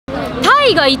タ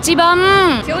イが一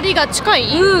番距離が近い、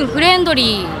フレンド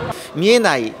リー。見え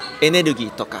ないエネルギー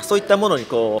とかそういったものに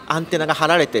こうアンテナが張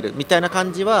られてるみたいな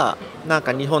感じはなん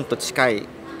か日本と近い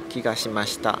気がしま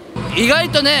した。意外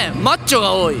とねマッチョ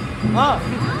が多い。マッチ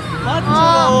ョ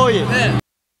が多い。ね。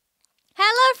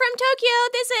Hello from Tokyo,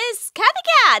 this is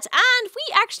CATHY and we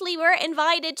actually were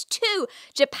invited to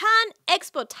Japan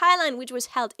Expo Thailand, which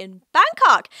was held in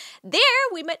Bangkok. There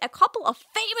we met a couple of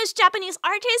famous Japanese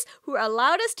artists who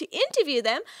allowed us to interview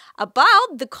them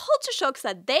about the culture shocks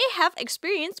that they have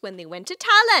experienced when they went to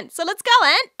Thailand. So let's go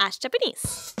and ask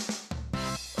Japanese.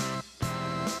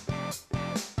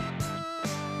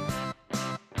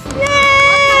 Yay!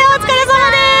 お疲れ様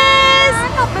で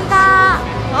す。オープンカ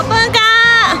ー。オープンカー。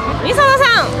みその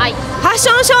さん、はい、ファッシ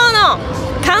ョンショーの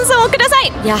感想をくださ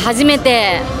い。いや、初め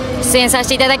て出演させ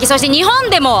ていただき、そして日本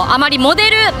でもあまりモ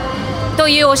デルと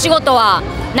いうお仕事は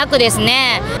なくです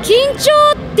ね、緊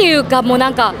張っていうか、もうな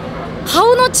んか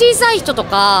顔の小さい人と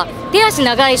か手足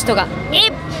長い人がい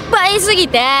っぱいすぎ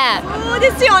て、そう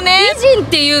ですよね、美人っ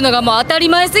ていうのがもう当たり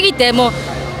前すぎて、もう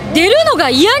出るのが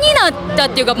嫌になったっ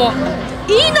ていうか、も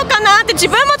ういいのかなって自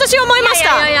分も私思いまし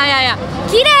た。いや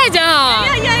綺麗じゃ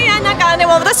ん。いやなんかで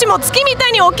も私も月みた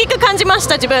いに大きく感じまし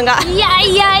た、自分が。いや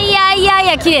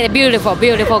綺麗でビューテ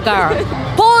ィフルガール。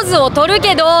ポーズを取る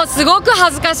けどすごく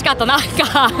恥ずかしかった。なんか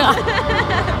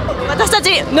私た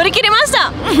ち乗り切れました。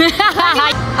あ、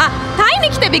タイ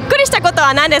に来てびっくりしたこと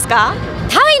は何ですか？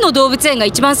タイの動物園が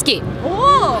一番好き。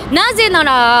なぜな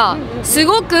らす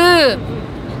ごく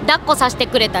抱っこさせて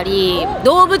くれたり、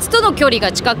動物との距離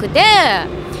が近くて、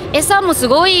餌もす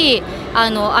ごい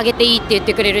あげていいって言っ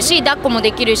てくれるし、抱っこも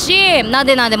できるし、な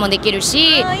でなでもできる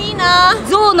し、いいな。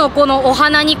象のこのお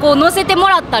花にこう乗せても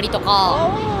らったりとか、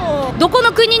どこ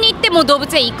の国に行っても動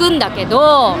物園行くんだけ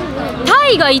ど、タ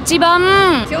イが一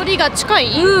番距離が近い、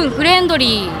フレンド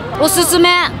リー。おすすめ。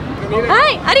は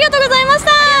い、ありがとうございまし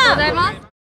た。ありがとうございます。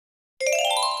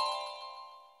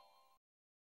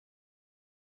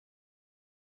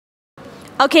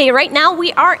Okay, right now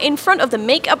we are in front of the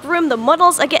makeup room. The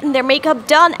models are getting their makeup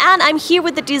done, and I'm here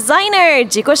with the designer.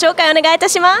 自己紹介お願いいた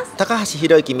します。高橋ひ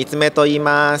ろゆきMitsumeと言い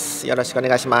ます。よろしくお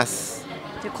願いします。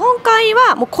今回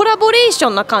はもうコラボレーショ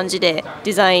ンな感じで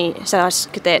デザインしたらし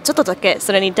くて、ちょっとだけ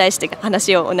それに対して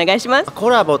話をお願いします。コ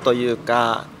ラボという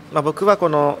か、僕はこ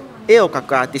の絵を描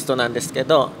くアーティストなんですけ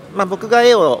ど、僕が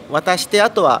絵を渡して、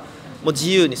あとはもう自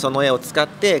由にその絵を使っ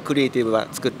てクリエイティブは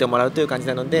作ってもらうという感じ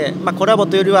なので、コラボ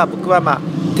というよりは僕は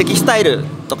テキスタイル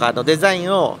とかのデザイ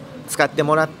ンを使って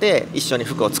もらって一緒に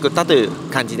服を作ったという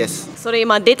感じです。それ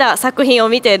今出た作品を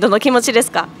見てどの気持ちで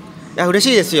すか？いや、嬉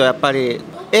しいですよ。やっぱり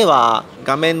絵は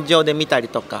画面上で見たり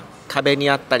とか壁に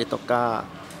あったりとか、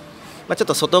ちょっ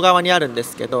と外側にあるんで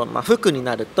すけど、服に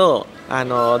なると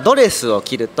ドレスを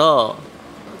着ると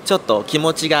ちょっと気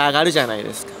持ちが上がるじゃない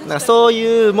ですか。だからそう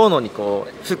いうものにこ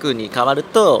う服に変わる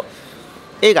と、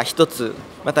絵が一つ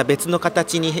また別の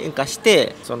形に変化し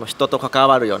て、その人と関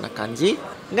わるような感じ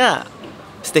が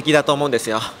素敵だと思うんです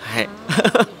よ。はい。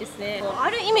ですね。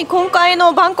ある意味今回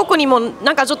のバンコクにも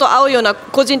なんかちょっと合うような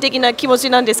個人的な気持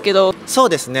ちなんですけど。そう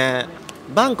ですね。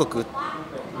バンコク、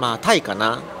タイか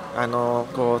な。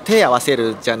こう手合わせ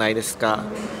るじゃないですか。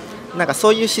なんか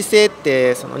そういう姿勢っ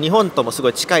てその日本ともすご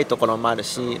い近いところもある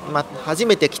し、初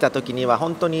めて来た時には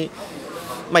本当に、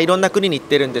いろんな国に行っ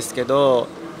てるんですけど、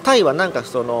タイはなんか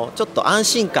そのちょっと安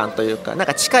心感というか、なん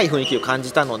か近い雰囲気を感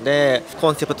じたので、コ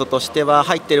ンセプトとしては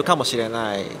入ってるかもしれ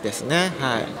ないですね。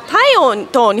はい。タイ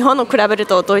と日本の比べる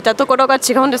とどういったところが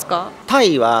違うんですか？タ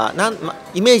イは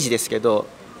イメージですけど、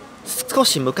少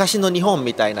し昔の日本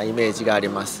みたいなイメージがあり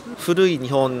ます。古い日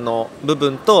本の部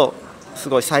分とす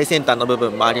ごい最先端の部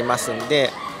分もありますん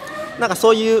で、なんか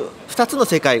そういう2つの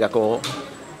世界がこ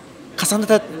う重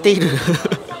なっている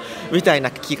みたいな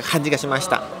感じがしまし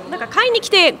た。なんか買いに来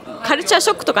てカルチャーシ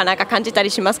ョックとかなんか感じたり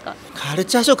しますか？カル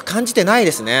チャーショック感じてない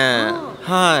ですね。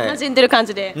はい。馴染んでる感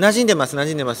じで。馴染ん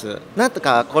でます。なんと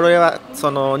かこれは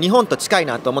その日本と近い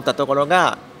なと思ったところ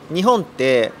が、日本っ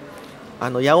て八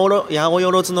百万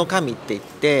の神って言っ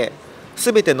て。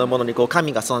全てのものにこう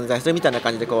神が存在するみたいな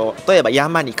感じで、こう例えば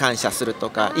山に感謝すると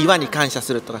か岩に感謝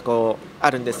するとかこうあ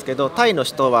るんですけど、タイの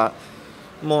人は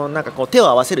もうなんかこう手を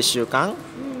合わせる習慣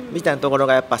みたいなところ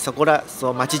がやっぱそ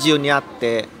う街中にあっ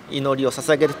て、祈りを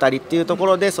捧げてたりっていうとこ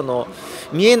ろで、その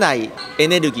見えないエ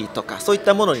ネルギーとかそういっ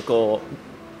たものにこう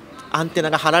アンテナ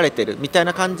が張られてるみたい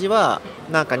な感じは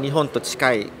なんか日本と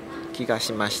近い気が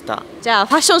しました。じゃあ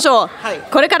ファッションショー、はい、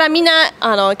これからみんな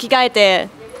着替えて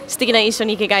素敵な衣装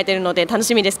に着替えてるので楽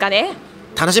しみですかね？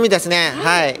楽しみですね。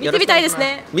はい。見てみたいです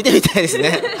ね。見てみたいです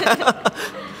ね。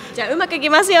じゃあうまくいき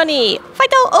ますように。ファイ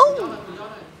ト。おー。 Okay, right now we are in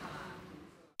front of the makeup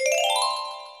room. The models are getting their makeup done, and I'm here with the designer. 自己紹介お願いいたします。 は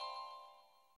い、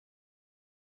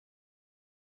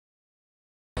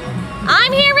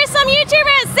I'm here with some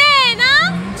YouTubers. せーの。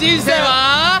人生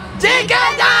は時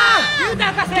間だ。ゆうた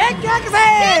博士、ケンキ博士、た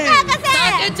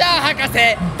けちゃん博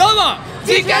士、どうも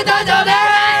実験道場でー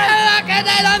す。というわけで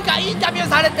なんかインタビュー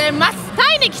されてます。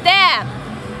タイに来て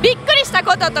びっくりした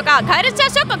こととかカルチャ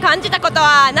ーショックを感じたこと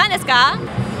は何ですか？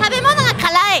食べ物が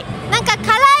辛い。なんか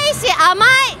辛いし甘い。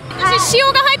私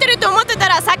塩が入ってると思ってた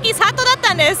らさっき砂糖だっ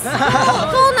たんです。そう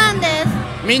なんです。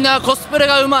みんなコスプレ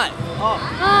がうまい。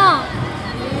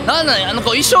なんだね、こう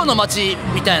衣装の街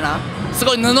みたいな、す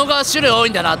ごい布が種類多い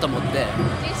んだなと思って。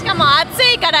しかも暑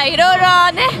いからいろい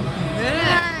ろね。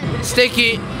素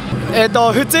敵。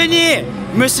普通に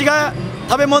虫が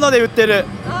食べ物で売ってる。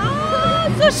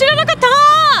そう知らなかった。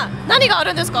何があ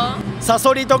るんですか？サ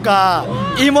ソリとか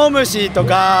芋虫と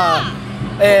か、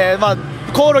まあ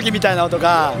コオロギみたいなのと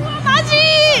か。マジ？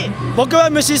僕は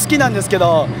虫好きなんですけ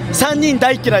ど、3人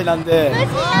大嫌いなんで。虫や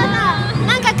だ。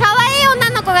なんか可愛い女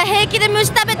の子が平気で虫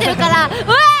食べてるから、う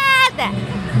わー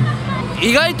って。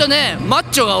意外とね、マッ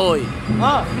チョが多い。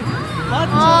マッチ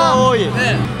ョが多い。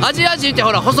アジア人って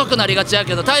ほら細くなりがちや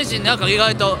けど、タイ人なんか意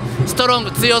外とストロン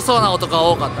グ強そうな男が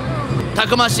多かった。た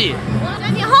くましい。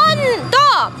日本と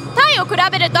タイを比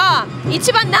べると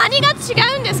一番何が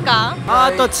違うんですか？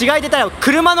あと違い出たら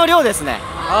車の量ですね。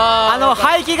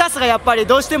排気ガスがやっぱり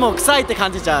どうしても臭いって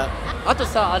感じちゃう。あと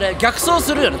さ、あれ逆走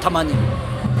するよね、たまに。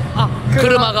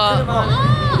車が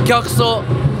逆走、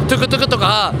トゥクトゥクと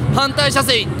か反対車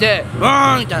線行ってブ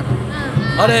ーンみたい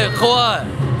な、あれ怖い。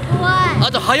あ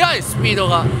と速いスピード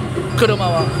が、車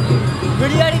は無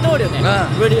理やり通るよね。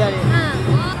無理やり。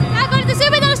これで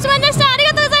全ての質問でした。あり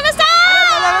がとうございました。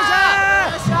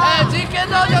実験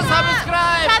道場サブスク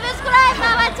ライブ。Subscribe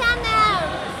our channel.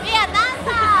 We are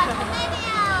dancer,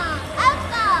 comedian,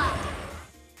 actor.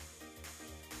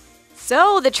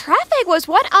 So the traffic was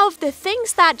one of the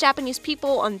things that Japanese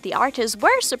people and the artists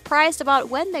were surprised about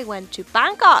when they went to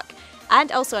Bangkok.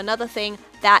 And also another thing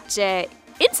that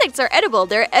insects are edible.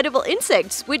 They're edible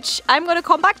insects, which I'm going to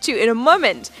come back to in a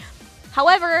moment.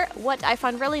 However, what I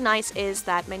found really nice is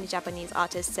that many Japanese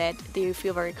artists said they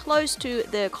feel very close to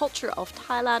the culture of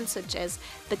Thailand, such as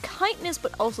the kindness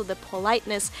but also the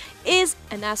politeness is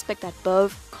an aspect that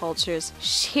both cultures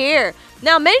share.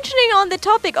 Now, mentioning on the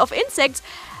topic of insects,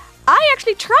 I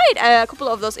actually tried a couple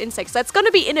of those insects. That's going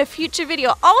to be in a future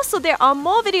video. Also, there are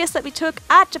more videos that we took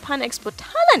at Japan Expo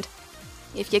Thailand.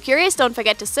 If you're curious, don't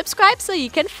forget to subscribe so you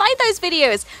can find those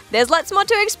videos. There's lots more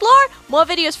to explore, more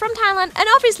videos from Thailand, and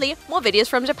obviously more videos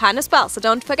from Japan as well. So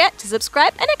don't forget to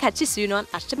subscribe, and I'll catch you soon on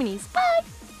Ashtamanese. Bye!